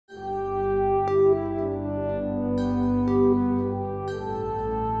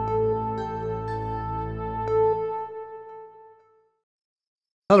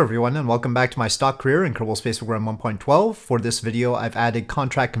Hello everyone and welcome back to my stock career in Kerbal Space Program 1.12. For this video I've added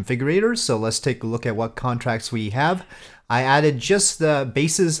Contract Configurator, so let's take a look at what contracts we have. I added just the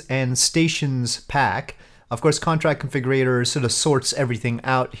bases and stations pack. Of course Contract Configurator sort of sorts everything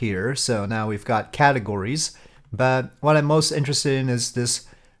out here, so now we've got categories. But what I'm most interested in is this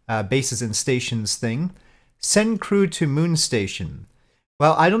bases and stations thing. Send crew to moon station.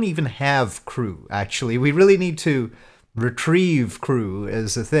 Well, I don't even have crew actually. We really need to retrieve crew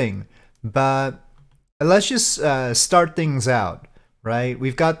is a thing, but let's just start things out, right?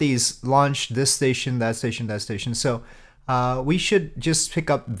 We've got these launch this station, that station, that station, so we should just pick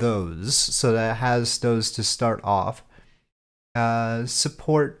up those so that it has those to start off.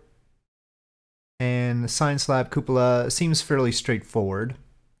 Support and science lab cupola seems fairly straightforward.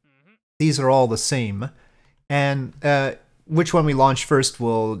 These are all the same, and which one we launch first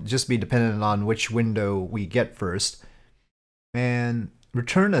will just be dependent on which window we get first. And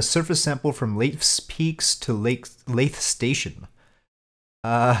return a surface sample from Lath's Peaks to Lath Station.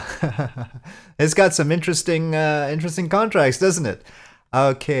 It's got some interesting contracts, doesn't it?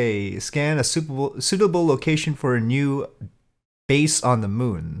 Okay, scan a suitable location for a new base on the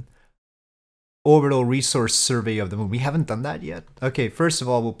moon. Orbital resource survey of the moon. We haven't done that yet. Okay, first of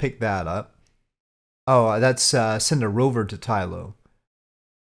all, we'll pick that up. Oh, that's send a rover to Tylo.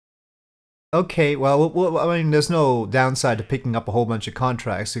 Okay, well, I mean, there's no downside to picking up a whole bunch of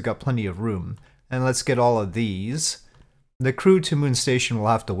contracts. We've got plenty of room. And let's get all of these. The crew to moon station will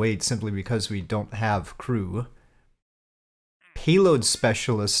have to wait simply because we don't have crew. Payload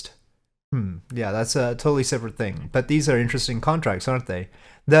specialist. Yeah, that's a totally separate thing. But these are interesting contracts, aren't they?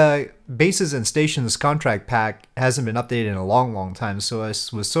 The bases and stations contract pack hasn't been updated in a long, long time, so I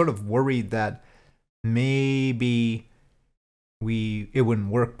was sort of worried that maybe it wouldn't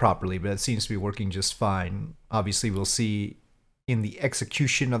work properly, but it seems to be working just fine. Obviously, we'll see in the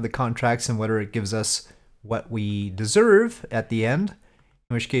execution of the contracts and whether it gives us what we deserve at the end,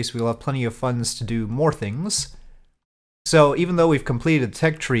 in which case we'll have plenty of funds to do more things. So even though we've completed the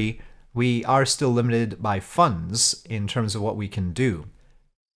tech tree, we are still limited by funds in terms of what we can do.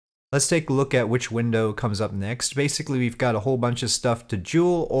 Let's take a look at which window comes up next. Basically, we've got a whole bunch of stuff to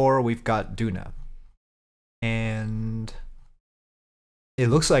jewel, or we've got Duna. And it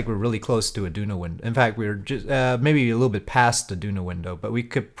looks like we're really close to a Duna window. In fact, we're just maybe a little bit past the Duna window, but we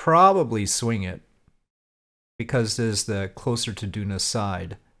could probably swing it because there's the closer to Duna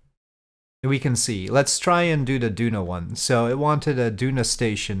side. We can see. Let's try and do the Duna one. So it wanted a Duna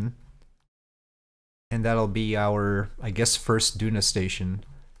station, and that'll be our, I guess, first Duna station.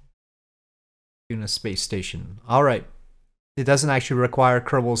 Duna space station. All right. It doesn't actually require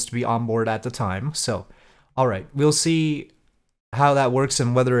Kerbals to be on board at the time, so all right. We'll see how that works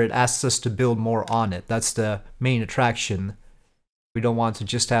and whether it asks us to build more on it. That's the main attraction. We don't want to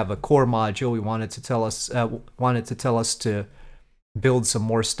just have a core module. We want it to tell us to build some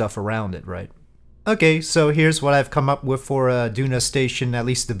more stuff around it, right? Okay, so here's what I've come up with for a Duna station, at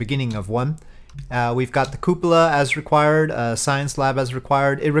least the beginning of one. We've got the cupola as required, science lab as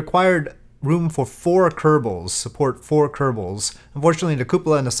required. It required room for 4 Kerbals, support 4 Kerbals. Unfortunately, the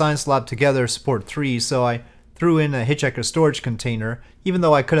cupola and the science lab together support 3, so I threw in a hitchhiker storage container, even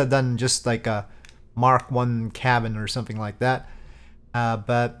though I could have done just like a Mark 1 cabin or something like that.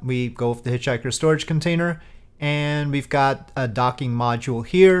 But we go with the hitchhiker storage container, and we've got a docking module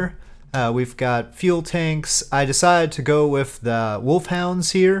here. We've got fuel tanks. I decided to go with the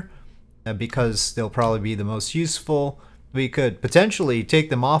wolfhounds here because they'll probably be the most useful. We could potentially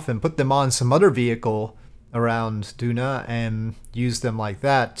take them off and put them on some other vehicle around Duna and use them like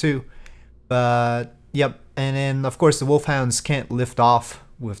that too. But yep. And then, of course, the wolfhounds can't lift off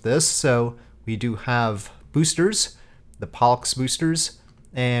with this, so we do have boosters, the Pollux boosters,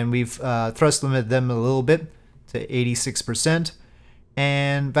 and we've thrust limited them a little bit to 86%.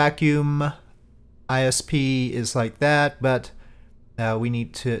 And vacuum ISP is like that, but we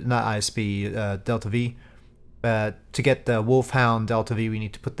need to, not ISP, Delta V, but to get the wolfhound Delta V, we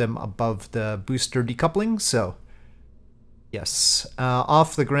need to put them above the booster decoupling, so yes.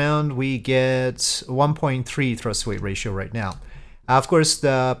 Off the ground, we get 1.3 thrust weight ratio right now. Of course,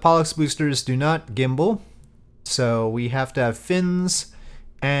 the Pollux boosters do not gimbal, so we have to have fins,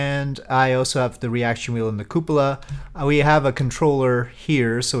 and I also have the reaction wheel in the cupola. We have a controller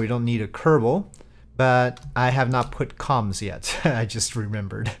here, so we don't need a Kerbal, but I have not put comms yet. I just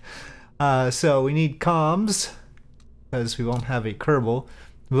remembered. So we need comms, because we won't have a Kerbal.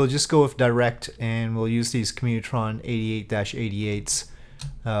 We'll just go with direct, and we'll use these Commutron 88-88s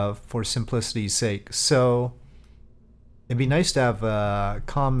for simplicity's sake. So it'd be nice to have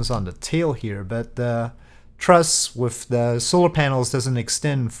comms on the tail here, but the truss with the solar panels doesn't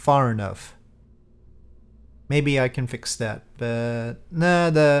extend far enough. Maybe I can fix that, but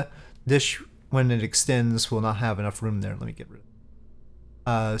nah, the dish when it extends will not have enough room there. Let me get rid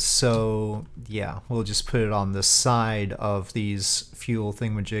of it. So yeah, we'll just put it on the side of these fuel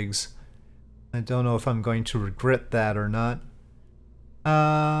thingamajigs. I don't know if I'm going to regret that or not.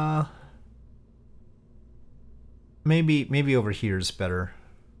 Maybe over here is better.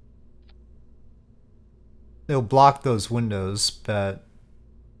 They'll block those windows, but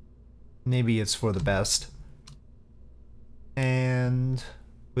maybe it's for the best. And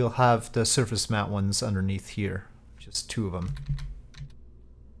we'll have the surface mount ones underneath here. Just 2 of them.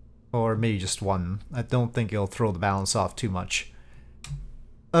 Or maybe just 1. I don't think it'll throw the balance off too much.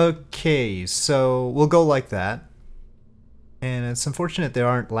 Okay, so we'll go like that. And it's unfortunate there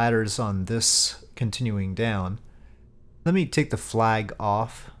aren't ladders on this continuing down. Let me take the flag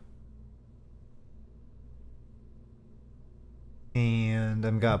off. And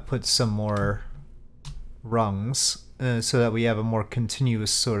I'm gonna put some more rungs so that we have a more continuous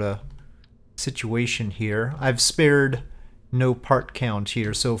sort of situation here. I've spared no part count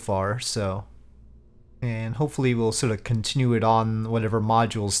here so far, so, and hopefully we'll sort of continue it on whatever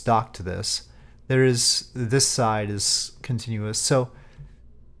modules dock to this. This side is continuous, so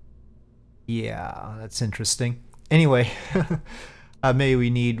yeah, that's interesting. Anyway, maybe we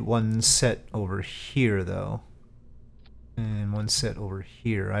need 1 set over here though, and 1 set over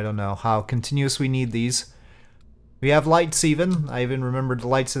here. I don't know how continuous we need these. We have lights even. I even remembered the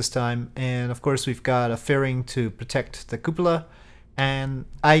lights this time. And of course we've got a fairing to protect the cupola. And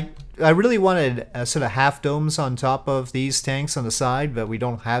I really wanted sort of half domes on top of these tanks on the side, but we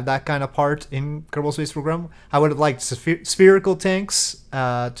don't have that kind of part in Kerbal Space Program. I would have liked spherical tanks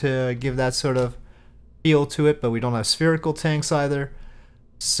to give that sort of feel to it, but we don't have spherical tanks either.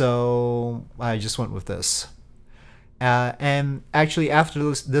 So I just went with this. And actually after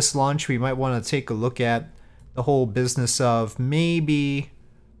this launch we might want to take a look at the whole business of maybe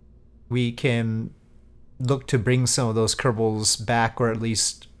we can look to bring some of those Kerbals back, or at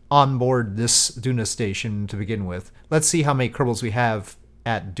least on board this Duna station to begin with. Let's see how many Kerbals we have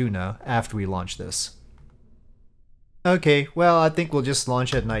at Duna after we launch this. Okay, well I think we'll just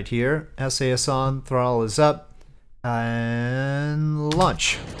launch at night here. SAS on, throttle is up, and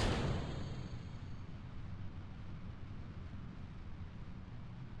launch.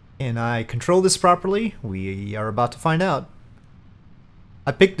 Can I control this properly? We are about to find out.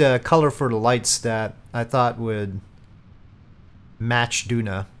 I picked a color for the lights that I thought would match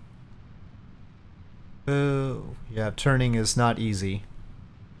Duna. Oh, yeah, turning is not easy.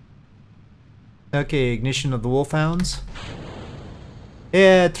 Okay, ignition of the Wolfhounds.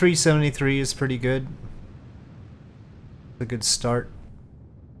 Yeah, 373 is pretty good. A good start.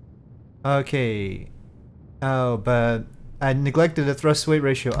 Okay. Oh, but I neglected the thrust weight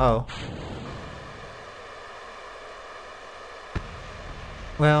ratio. Oh.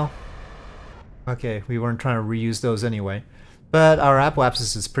 Well, okay, we weren't trying to reuse those anyway. But our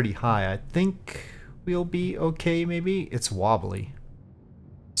apoapsis is pretty high. I think we'll be okay, maybe? It's wobbly.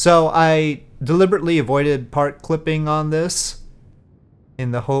 So I deliberately avoided part clipping on this in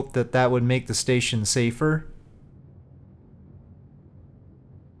the hope that that would make the station safer.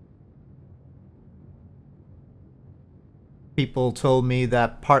 People told me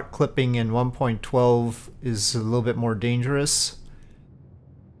that part clipping in 1.12 is a little bit more dangerous.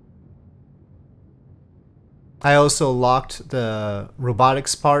 I also locked the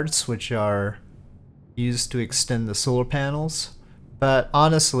robotics parts, which are used to extend the solar panels. But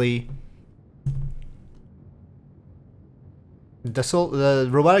honestly, the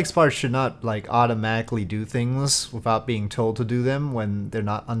robotics parts should not like automatically do things without being told to do them when they're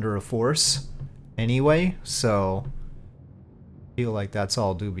not under a force anyway, so I feel like that's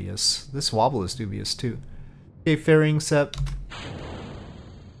all dubious. This wobble is dubious too. Okay, fairing set.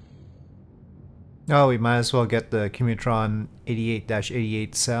 Oh, we might as well get the Commutron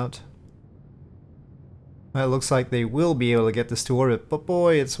 88-88s out. Well, it looks like they will be able to get this to orbit, but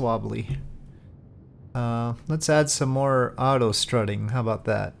boy, it's wobbly. Let's add some more auto strutting. How about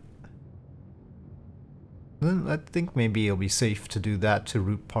that? I think maybe it'll be safe to do that to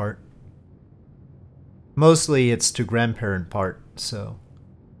root part. Mostly it's to grandparent part, so.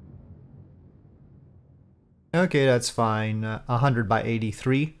 Okay, that's fine. 100 by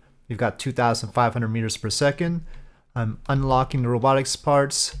 83. We've got 2,500 meters per second. I'm unlocking the robotics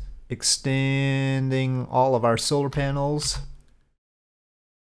parts, extending all of our solar panels.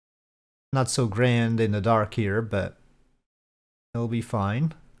 Not so grand in the dark here, but it'll be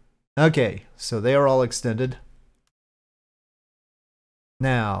fine. Okay, so they are all extended.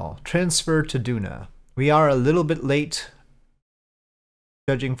 Now, transfer to Duna. We are a little bit late,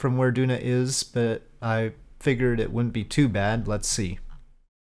 judging from where Duna is, but I figured it wouldn't be too bad. Let's see.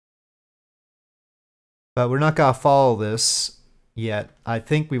 But we're not gonna follow this yet. I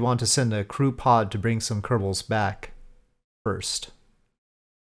think we want to send a crew pod to bring some Kerbals back first.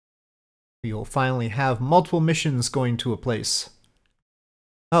 We will finally have multiple missions going to a place.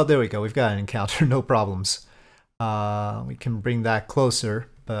 Oh, there we go. We've got an encounter. No problems. We can bring that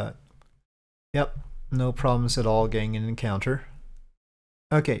closer, but yep, no problems at all getting an encounter.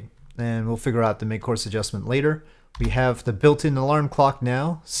 Okay, and we'll figure out the mid-course adjustment later. We have the built-in alarm clock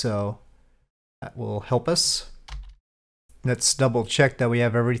now, so that will help us. Let's double check that we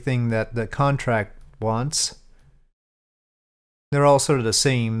have everything that the contract wants. They're all sort of the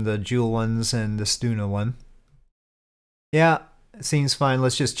same, the Joule ones and the Duna one. Yeah, it seems fine.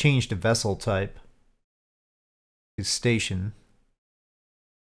 Let's just change the vessel type to station.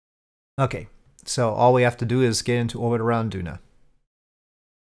 Okay, so all we have to do is get into orbit around Duna.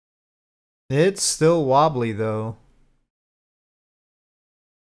 It's still wobbly though.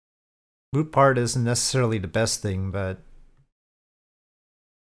 Root part isn't necessarily the best thing, but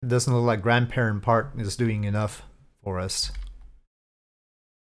it doesn't look like grandparent part is doing enough for us.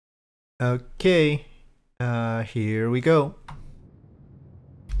 Okay, here we go.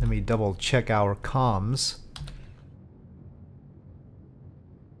 Let me double check our comms.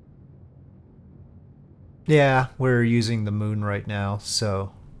 Yeah, we're using the moon right now,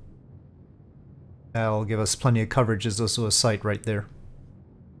 so that'll give us plenty of coverage. There's also a site right there.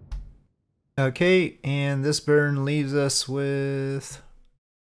 Okay, and this burn leaves us with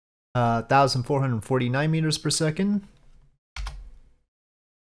 1,449 meters per second.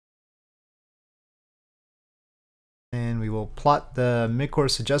 And we will plot the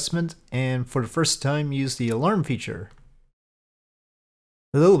mid-course adjustment, and for the first time use the alarm feature.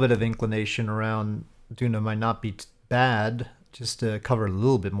 A little bit of inclination around Duna might not be bad, just to cover a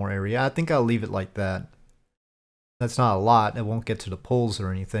little bit more area. I think I'll leave it like that. That's not a lot, it won't get to the poles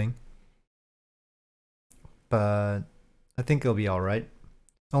or anything. But I think it'll be alright.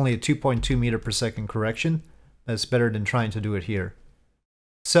 Only a 2.2 meter per second correction. That's better than trying to do it here.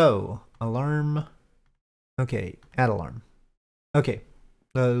 So, alarm. Okay, add alarm. Okay,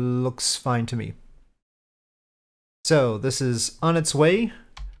 looks fine to me. So, this is on its way.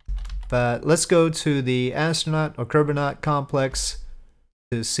 But let's go to the astronaut or Kerbonaut complex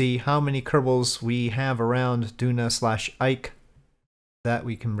to see how many Kerbals we have around Duna/Ike that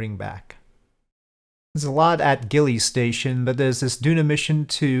we can bring back. There's a lot at Gilly's station, but there's this Duna mission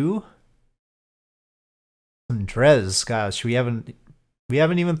 2. Some Dres, gosh, we haven't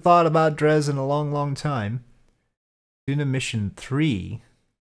even thought about Dres in a long time. Duna mission 3.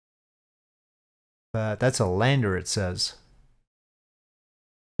 But that's a lander, it says.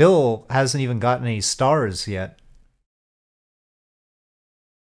 Bill hasn't even gotten any stars yet.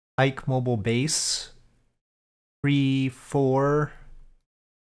 Ike Mobile Base. 3, 4.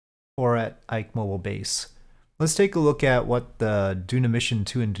 4 at Ike Mobile Base. Let's take a look at what the Duna Mission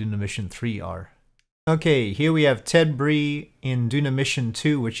 2 and Duna Mission 3 are. Okay, here we have Ted Bree in Duna Mission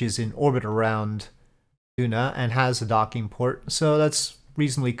 2, which is in orbit around Duna and has a docking port, so that's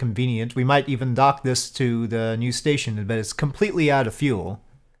reasonably convenient. We might even dock this to the new station, but it's completely out of fuel.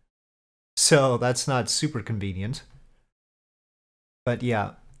 So that's not super convenient. But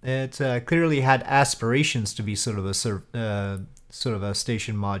yeah, it clearly had aspirations to be sort of a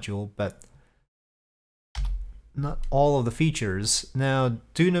station module, but not all of the features. Now,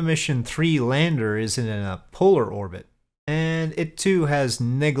 Duna Mission 3 lander is in a polar orbit, and it too has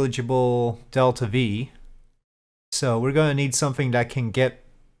negligible delta V. So we're going to need something that can get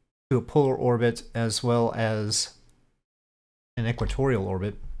to a polar orbit as well as an equatorial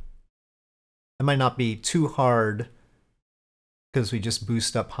orbit. It might not be too hard because we just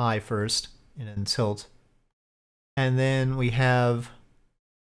boost up high first and then tilt. And then we have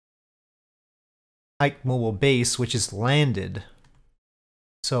Ike Mobile Base, which is landed.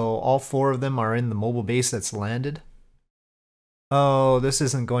 So all 4 of them are in the mobile base that's landed. Oh, this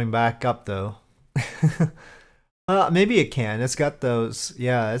isn't going back up though. Maybe it can. It's got those.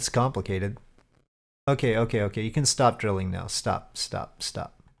 Yeah, it's complicated. Okay. You can stop drilling now. Stop.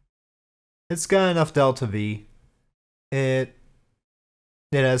 It's got enough delta V. It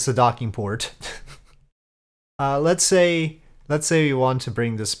has a docking port. Let's say we want to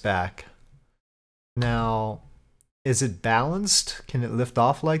bring this back. Now, is it balanced? Can it lift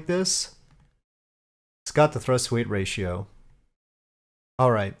off like this? It's got the thrust weight ratio.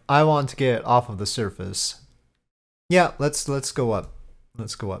 Alright, I want to get it off of the surface. Yeah, let's go up.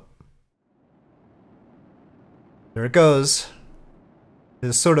 Let's go up. There it goes.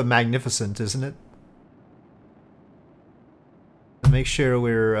 It's sort of magnificent, isn't it? make sure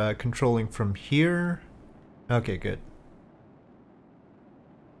we're controlling from here. Okay, good.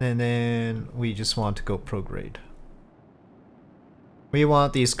 And then we just want to go prograde. We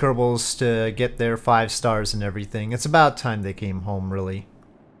want these Kerbals to get their 5 stars and everything. It's about time they came home, really.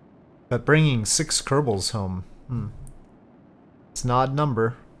 But bringing 6 Kerbals home, it's an odd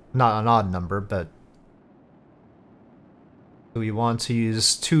number. Not an odd number, but... Do we want to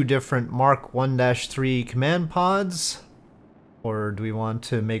use 2 different Mark 1-3 command pods? Or do we want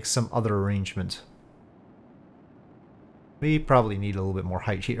to make some other arrangement? We probably need a little bit more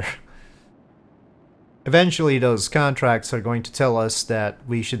height here. Eventually those contracts are going to tell us that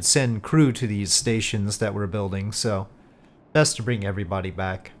we should send crew to these stations that we're building, so best to bring everybody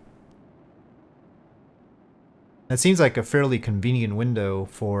back. That seems like a fairly convenient window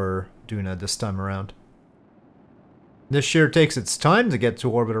for Duna this time around. This sure takes its time to get to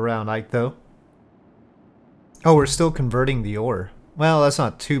orbit around Ike, though. Oh, we're still converting the ore. Well, that's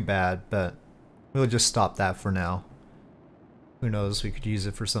not too bad, but we'll just stop that for now. Who knows, we could use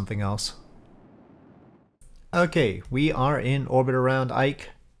it for something else. Okay, we are in orbit around Ike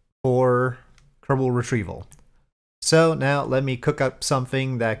for Kerbal retrieval. So now let me cook up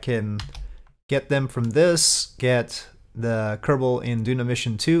something that can get them from this, get the Kerbal in Duna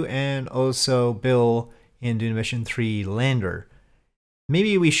Mission 2, and also Bill in Duna Mission 3 lander.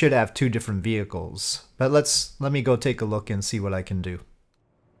 Maybe we should have 2 different vehicles, but let me go take a look and see what I can do.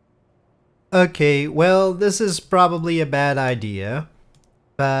 Okay, well, this is probably a bad idea,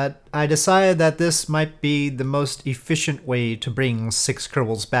 but I decided that this might be the most efficient way to bring 6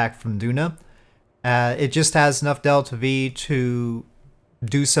 Kerbals back from Duna. It just has enough delta V to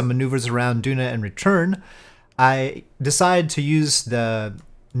do some maneuvers around Duna and return. I decided to use the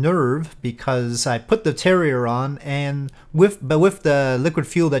Nerve because I put the Terrier on, and with the liquid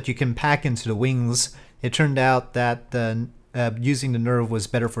fuel that you can pack into the wings, it turned out that using the Nerve was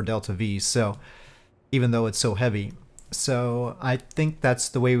better for delta V, so even though it's so heavy. So I think that's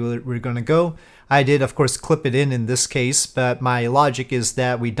the way we're going to go. I did, of course, clip it in this case, but my logic is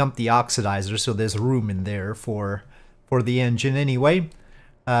that we dump the oxidizer, so there's room in there for the engine anyway.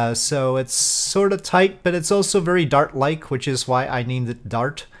 So it's sort of tight, but it's also very Dart-like, which is why I named it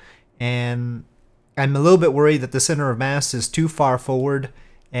Dart. And I'm a little bit worried that the center of mass is too far forward,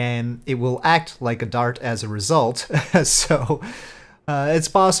 and it will act like a dart as a result. So it's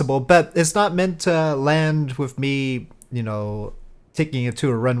possible, but it's not meant to land with me, you know, taking it to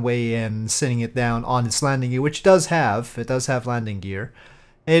a runway and sending it down on its landing gear, which it does have landing gear.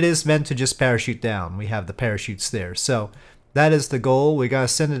 It is meant to just parachute down. We have the parachutes there. So that is the goal. We gotta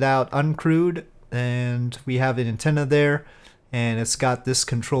send it out uncrewed, and we have an antenna there, and it's got this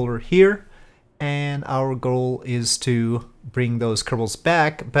controller here, and our goal is to bring those Kerbals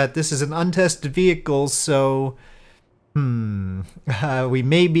back, but this is an untested vehicle, so we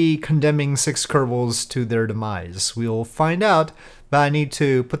may be condemning 6 Kerbals to their demise. We'll find out, but I need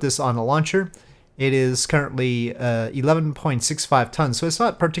to put this on a launcher. It is currently 11.65 tons, so it's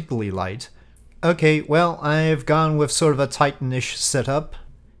not particularly light. Okay, well, I've gone with sort of a Titan-ish setup,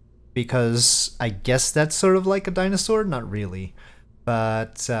 because I guess that's sort of like a dinosaur? Not really.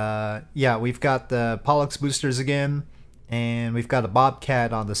 But, yeah, we've got the Pollux boosters again, and we've got a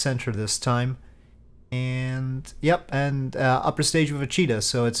Bobcat on the center this time. And, yep, and upper stage with a cheetah,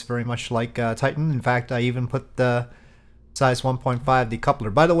 so it's very much like Titan. In fact, I even put the size 1.5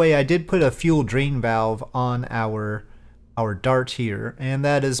 decoupler. By the way, I did put a fuel drain valve on our Dart here, and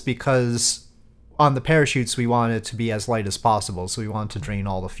that is because on the parachutes we want it to be as light as possible, so we want to drain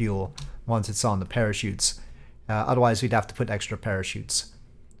all the fuel once it's on the parachutes. Otherwise we'd have to put extra parachutes.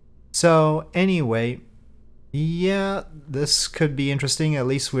 So anyway, yeah, this could be interesting. At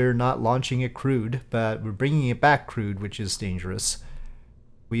least we're not launching it crewed, but we're bringing it back crewed, which is dangerous.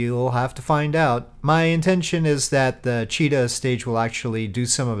 We'll have to find out. My intention is that the Cheetah stage will actually do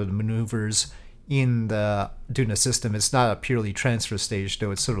some of the maneuvers in the Duna system. It's not a purely transfer stage,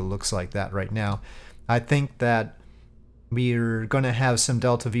 though it sort of looks like that right now. I think that we're going to have some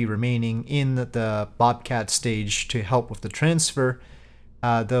delta V remaining in the Bobcat stage to help with the transfer.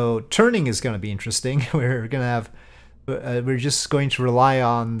 Though turning is going to be interesting. We're just going to rely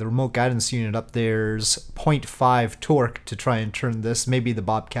on the remote guidance unit up there's 0.5 torque to try and turn this. Maybe the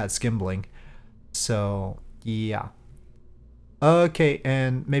Bobcat's gimbling. So yeah. Okay,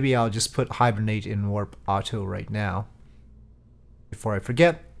 and maybe I'll just put hibernate in warp auto right now before I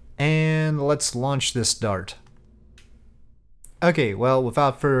forget. And let's launch this dart. Okay, well,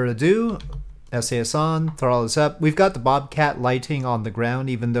 without further ado, SAS on, throttle is up. We've got the Bobcat lighting on the ground,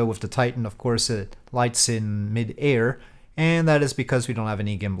 even though with the Titan, of course, it lights in mid-air, and that is because we don't have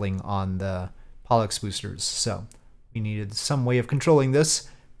any gimbling on the Pollux boosters. So We needed some way of controlling this,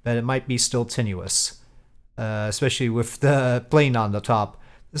 but it might be still tenuous. Especially with the plane on the top.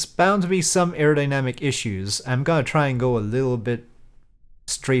 There's bound to be some aerodynamic issues. I'm gonna try and go a little bit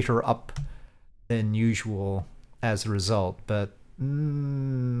straighter up than usual as a result, but we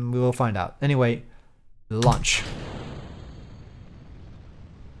will find out. Anyway, launch.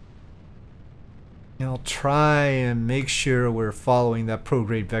 I'll try and make sure we're following that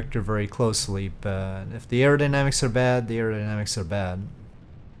prograde vector very closely, but if the aerodynamics are bad, the aerodynamics are bad.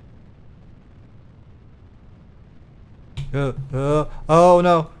 Oh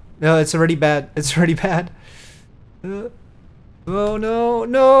no! No, it's already bad. It's already bad. Oh no!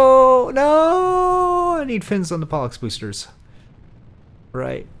 No! No! I need fins on the Pollux boosters.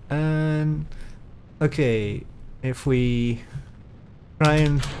 Right. And okay, if we try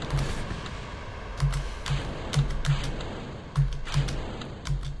and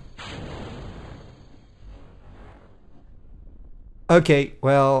okay,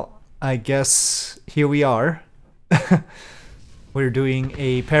 well, I guess here we are. We're doing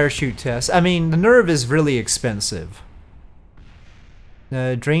a parachute test. I mean, the nerve is really expensive.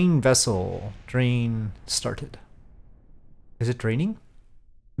 Drain vessel. Drain started. Is it draining?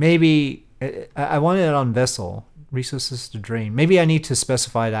 Maybe I want it on vessel. Resources to drain. Maybe I need to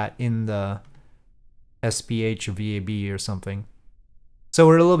specify that in the SPH or VAB or something. So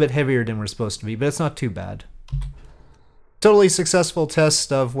we're a little bit heavier than we're supposed to be, but it's not too bad. Totally successful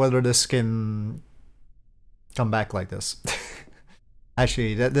test of whether this can come back like this.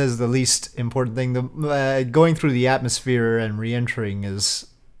 Actually, that is the least important thing. Going through the atmosphere and re-entering is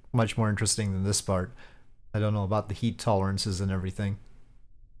much more interesting than this part. I don't know about the heat tolerances and everything.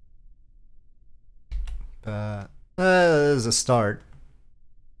 There's a start.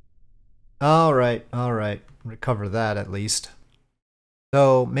 Alright, alright. Recover that at least.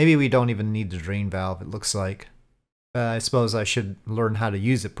 So maybe we don't even need the drain valve, it looks like. I suppose I should learn how to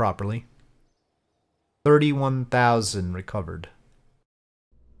use it properly. 31,000 recovered.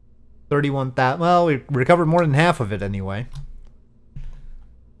 31,000. Well, we recovered more than half of it anyway.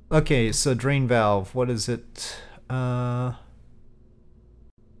 Okay, so drain valve. What is it? I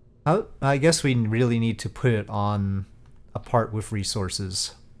guess we really need to put it on a part with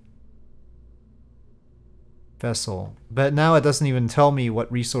resources. Vessel. But now it doesn't even tell me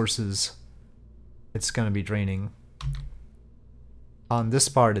what resources it's going to be draining. On this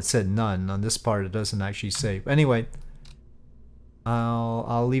part it said none. On this part it doesn't actually say. Anyway,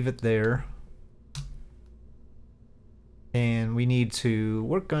 I'll leave it there. And we need to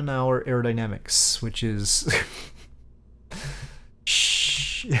work on our aerodynamics, which is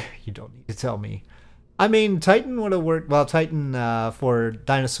shh, you don't need to tell me. I mean, Titan would have worked. Well, Titan for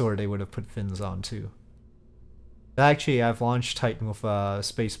Dinosaur they would have put fins on too. Actually, I've launched Titan with a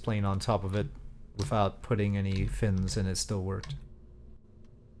space plane on top of it without putting any fins, and it still worked.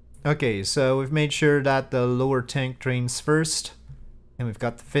 Okay, so we've made sure that the lower tank drains first, and we've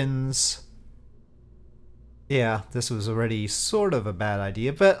got the fins. Yeah, this was already sort of a bad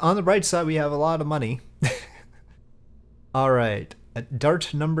idea, but on the bright side we have a lot of money. Alright,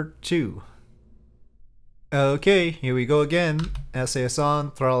 dart number 2. Okay, here we go again. SAS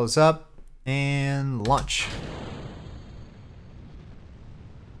on, throttle is up, and launch.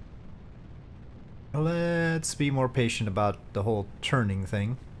 Let's be more patient about the whole turning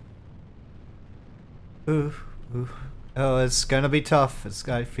thing. Ooh, ooh. Oh, it's gonna be tough.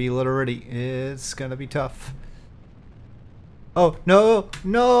 I feel it already. It's gonna be tough. Oh, no!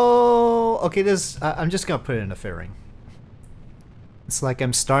 No! Okay, I'm just gonna put it in a fairing. It's like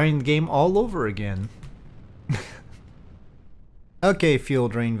I'm starting the game all over again. Okay, fuel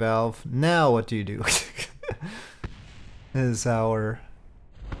drain valve. Now what do you do? This is a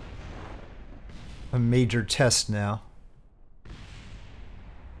major test now.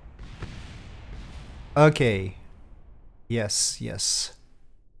 Okay. Yes, yes.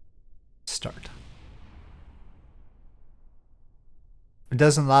 Start. It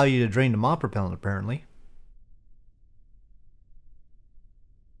doesn't allow you to drain the mop propellant, apparently.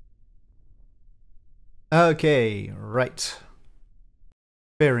 Okay, right.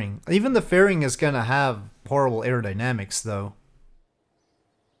 Fairing. Even the fairing is gonna have horrible aerodynamics, though.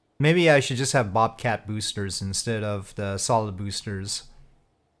 Maybe I should just have Bobcat boosters instead of the solid boosters.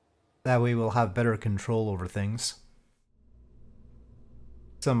 That way we'll have better control over things.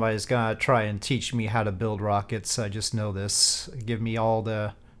 Somebody's gonna try and teach me how to build rockets. I just know this. Give me all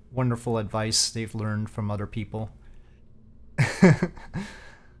the wonderful advice they've learned from other people.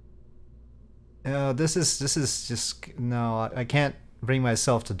 This is just no. I can't bring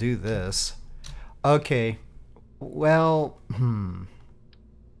myself to do this. Okay. Well,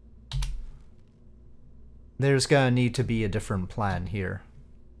 There's gonna need to be a different plan here.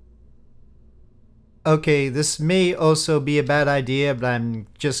 Okay, this may also be a bad idea, but I'm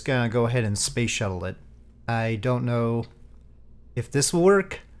just gonna go ahead and space shuttle it. I don't know if this will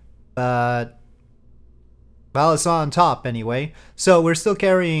work, but well, it's on top anyway. So we're still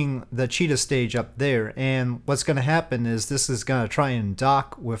carrying the cheetah stage up there, and what's gonna happen is this is gonna try and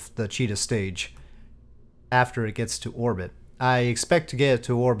dock with the cheetah stage after it gets to orbit. I expect to get it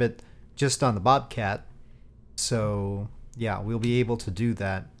to orbit just on the Bobcat, so yeah, we'll be able to do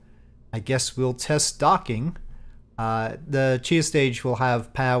that. I guess we'll test docking. The cheetah stage will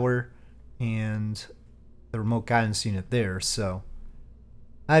have power and the remote guidance unit there, so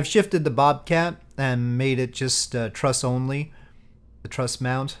I've shifted the Bobcat and made it just truss only, the truss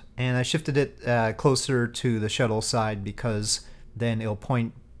mount, and I shifted it closer to the shuttle side because then it'll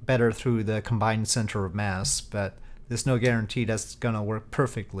point better through the combined center of mass, but there's no guarantee that's gonna work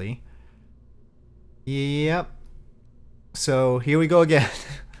perfectly. Yep. So here we go again.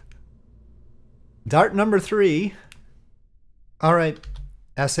 Dart number 3. Alright,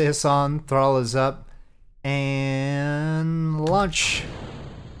 SAS on, throttle is up, and launch.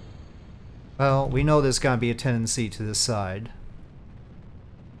 Well, we know there's gonna be a tendency to the side.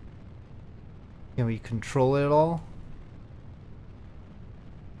 Can we control it at all?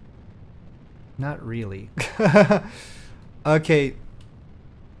 Not really. Okay.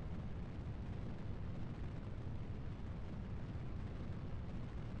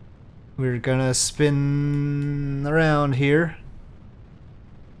 We're gonna spin around here.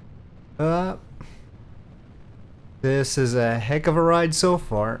 This is a heck of a ride so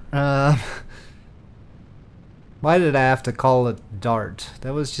far. Why did I have to call it Dart?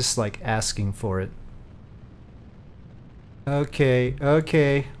 That was just like asking for it. Okay,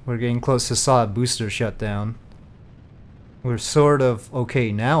 okay. We're getting close to solid booster shutdown. We're sort of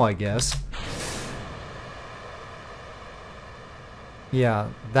okay now, I guess. Yeah,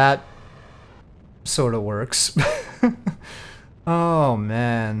 that sort of works. Oh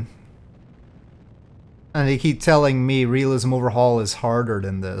man. And they keep telling me Realism Overhaul is harder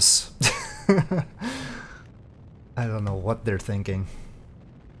than this. I don't know what they're thinking.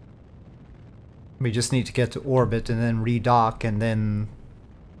 We just need to get to orbit and then redock, and then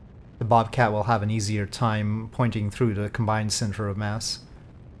the Bobcat will have an easier time pointing through the combined center of mass.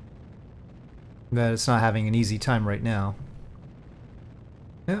 But it's not having an easy time right now.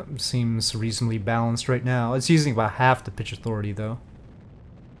 Yep, seems reasonably balanced right now. It's using about half the pitch authority though.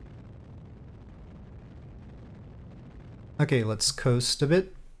 Okay, let's coast a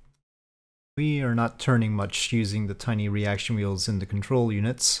bit. We are not turning much using the tiny reaction wheels in the control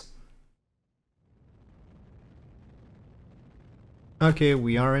units. Okay,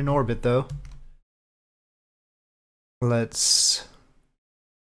 we are in orbit though. Let's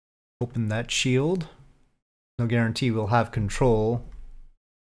open that shield. No guarantee we'll have control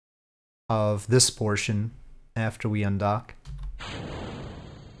of this portion after we undock.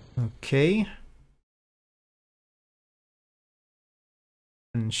 Okay.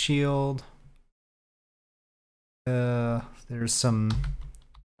 And shield. There's some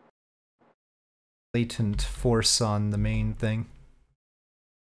latent force on the main thing.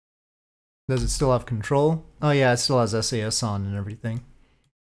 Does it still have control? Oh yeah, it still has SAS on and everything.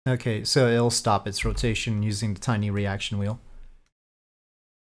 Okay, so it'll stop its rotation using the tiny reaction wheel.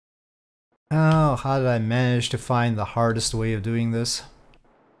 Oh, how did I manage to find the hardest way of doing this?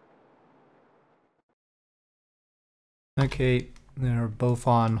 Okay, they're both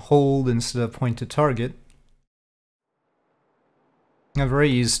on hold instead of point to target. I've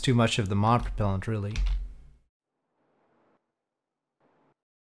already used too much of the mod propellant, really.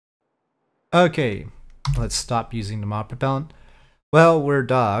 Okay, let's stop using the mod propellant. Well, we're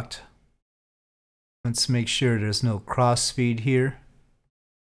docked. Let's make sure there's no crossfeed here.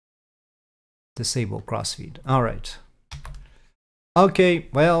 Disable crossfeed. Alright. Okay,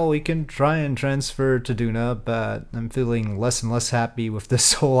 well, we can try and transfer to Duna, but I'm feeling less and less happy with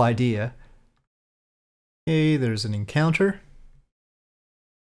this whole idea. Okay, there's an encounter.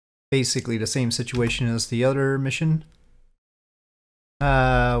 Basically the same situation as the other mission.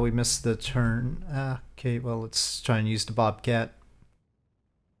 We missed the turn. Okay, well, let's try and use the Bobcat.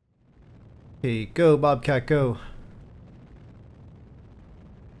 Okay, go Bobcat, go.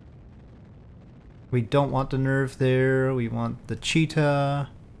 We don't want the nerve there, we want the cheetah.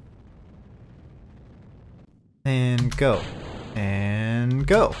 And go. And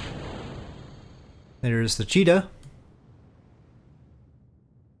go. There's the cheetah.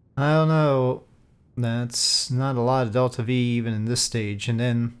 I don't know. That's not a lot of delta V even in this stage. And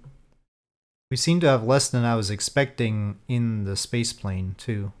then we seem to have less than I was expecting in the space plane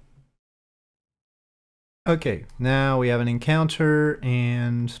too. Okay, now we have an encounter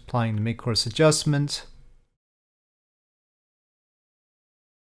and applying the mid-course adjustment.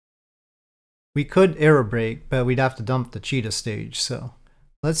 We could error brake, but we'd have to dump the cheetah stage, so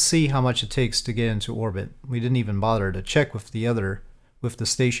let's see how much it takes to get into orbit. We didn't even bother to check with the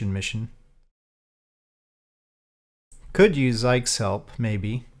station mission. Could use Ike's help,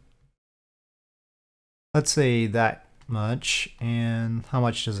 maybe. Let's say that much, and how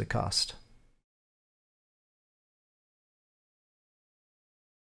much does it cost?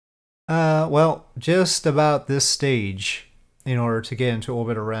 Well, just about this stage in order to get into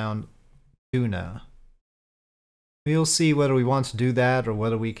orbit around Duna. We'll see whether we want to do that or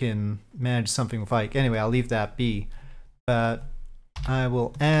whether we can manage something with Ike. Anyway, I'll leave that be. But I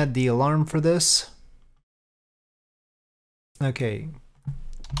will add the alarm for this. Okay.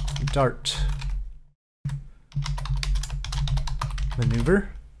 Dart.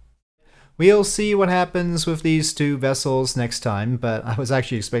 Maneuver. We'll see what happens with these two vessels next time, but I was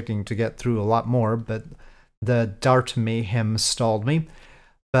actually expecting to get through a lot more, but the Dart mayhem stalled me.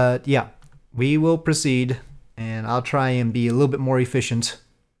 But yeah, we will proceed, and I'll try and be a little bit more efficient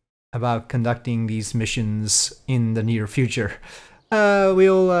about conducting these missions in the near future.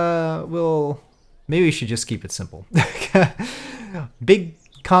 Maybe we should just keep it simple. Big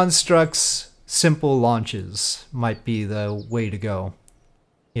constructs, simple launches might be the way to go.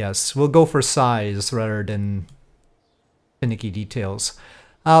 Yes, we'll go for size rather than finicky details.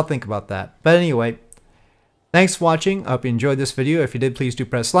 I'll think about that. But anyway, thanks for watching. I hope you enjoyed this video. If you did, please do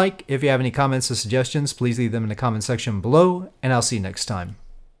press like. If you have any comments or suggestions, please leave them in the comment section below, and I'll see you next time.